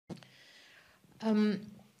Um,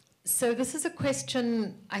 so this is a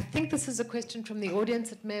question, I think this is a question from the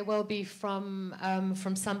audience. It may well be from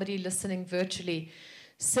somebody listening virtually.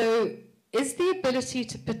 So is the ability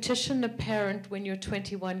to petition a parent when you're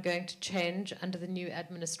 21 going to change under the new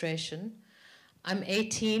administration? I'm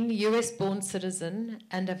 18, US-born citizen,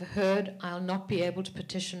 and have heard I'll not be able to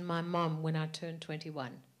petition my mom when I turn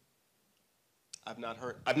 21.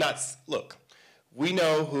 Look, we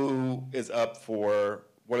know who is up for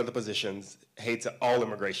one of the positions, hates all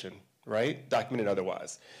immigration, right? Documented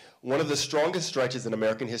otherwise. One of the strongest stretches in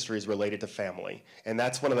American history is related to family, and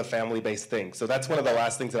that's one of the family-based things. So that's one of the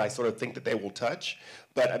last things that I sort of think that they will touch.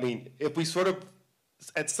 But I mean, if we sort of,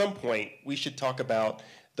 at some point, we should talk about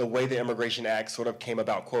the way the Immigration Act sort of came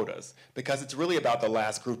about quotas, because it's really about the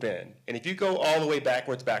last group in. And if you go all the way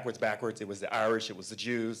backwards, it was the Irish, it was the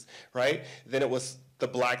Jews, right? Then it was the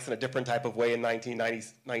blacks in a different type of way in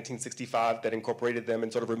 1965 that incorporated them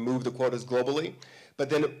and sort of removed the quotas globally. But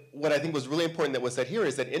then what I think was really important that was said here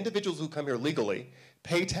is that individuals who come here legally,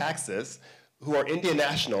 pay taxes, who are Indian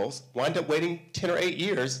nationals, wind up waiting 10 or 8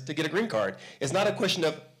 years to get a green card. It's not a question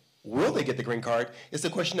of will they get the green card? It's a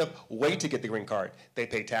question of wait to get the green card. They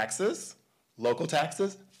pay taxes, local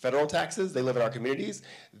taxes, federal taxes, they live in our communities.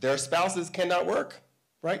 Their spouses cannot work,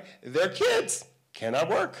 right? Their kids cannot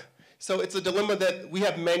work. So it's a dilemma that we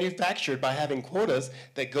have manufactured by having quotas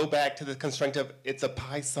that go back to the constraint of it's a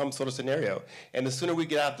pie-sum sort of scenario. And the sooner we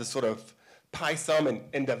get out of this sort of pie-sum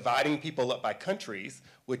and dividing people up by countries,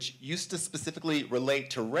 which used to specifically relate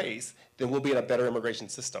to race, then we'll be in a better immigration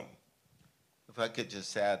system. If I could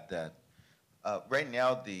just add that right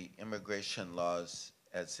now the immigration laws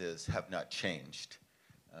as is have not changed.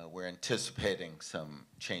 We're anticipating some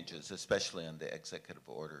changes, especially on the executive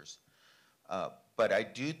orders. But I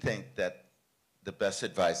do think that the best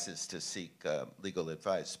advice is to seek legal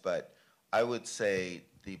advice. But I would say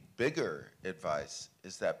the bigger advice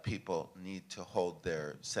is that people need to hold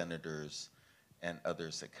their senators and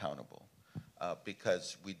others accountable.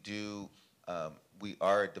 Because we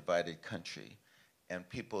are a divided country, and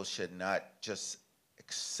people should not just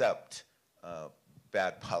accept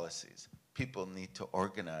bad policies. People need to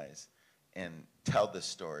organize and tell the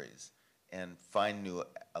stories and find new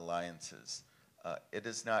alliances. It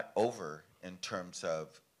is not over in terms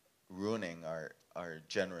of ruining our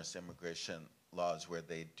generous immigration laws where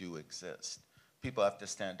they do exist. People have to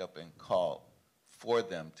stand up and call for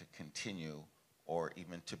them to continue, or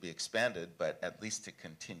even to be expanded, but at least to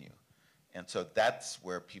continue. And so that's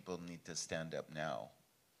where people need to stand up now.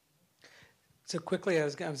 So quickly, I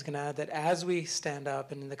was going to add that as we stand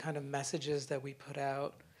up and in the kind of messages that we put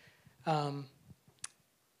out,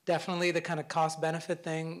 definitely the kind of cost-benefit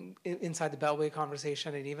thing inside the Beltway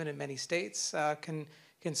conversation, and even in many states, can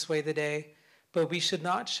sway the day. But we should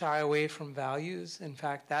not shy away from values. In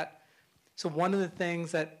fact, so one of the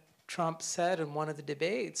things that Trump said in one of the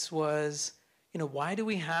debates was, why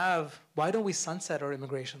don't we sunset our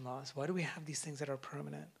immigration laws? Why do we have these things that are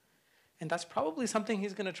permanent? And that's probably something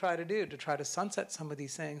he's going to try to do, to try to sunset some of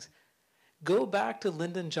these things. Go back to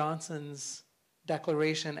Lyndon Johnson's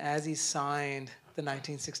declaration as he signed the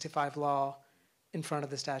 1965 law in front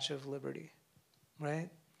of the Statue of Liberty, right?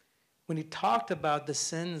 When he talked about the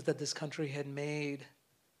sins that this country had made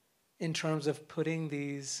in terms of putting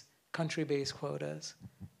these country-based quotas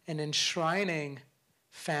and enshrining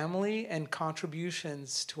family and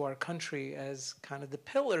contributions to our country as kind of the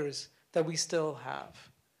pillars that we still have.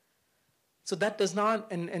 So that does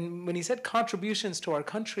not, and when he said contributions to our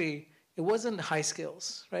country, it wasn't high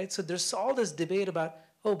skills, right? So there's all this debate about,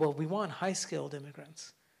 oh, well, we want high-skilled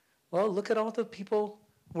immigrants. Well, look at all the people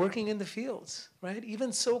working in the fields, right?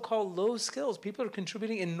 Even so-called low skills, people are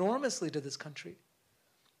contributing enormously to this country.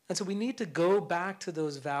 And so we need to go back to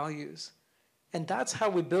those values. And that's how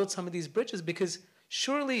we build some of these bridges, because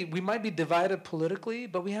surely we might be divided politically,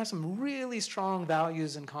 but we have some really strong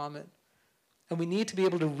values in common. And we need to be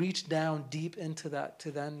able to reach down deep into that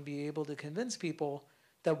to then be able to convince people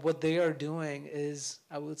that what they are doing is,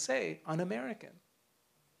 I would say, un-American.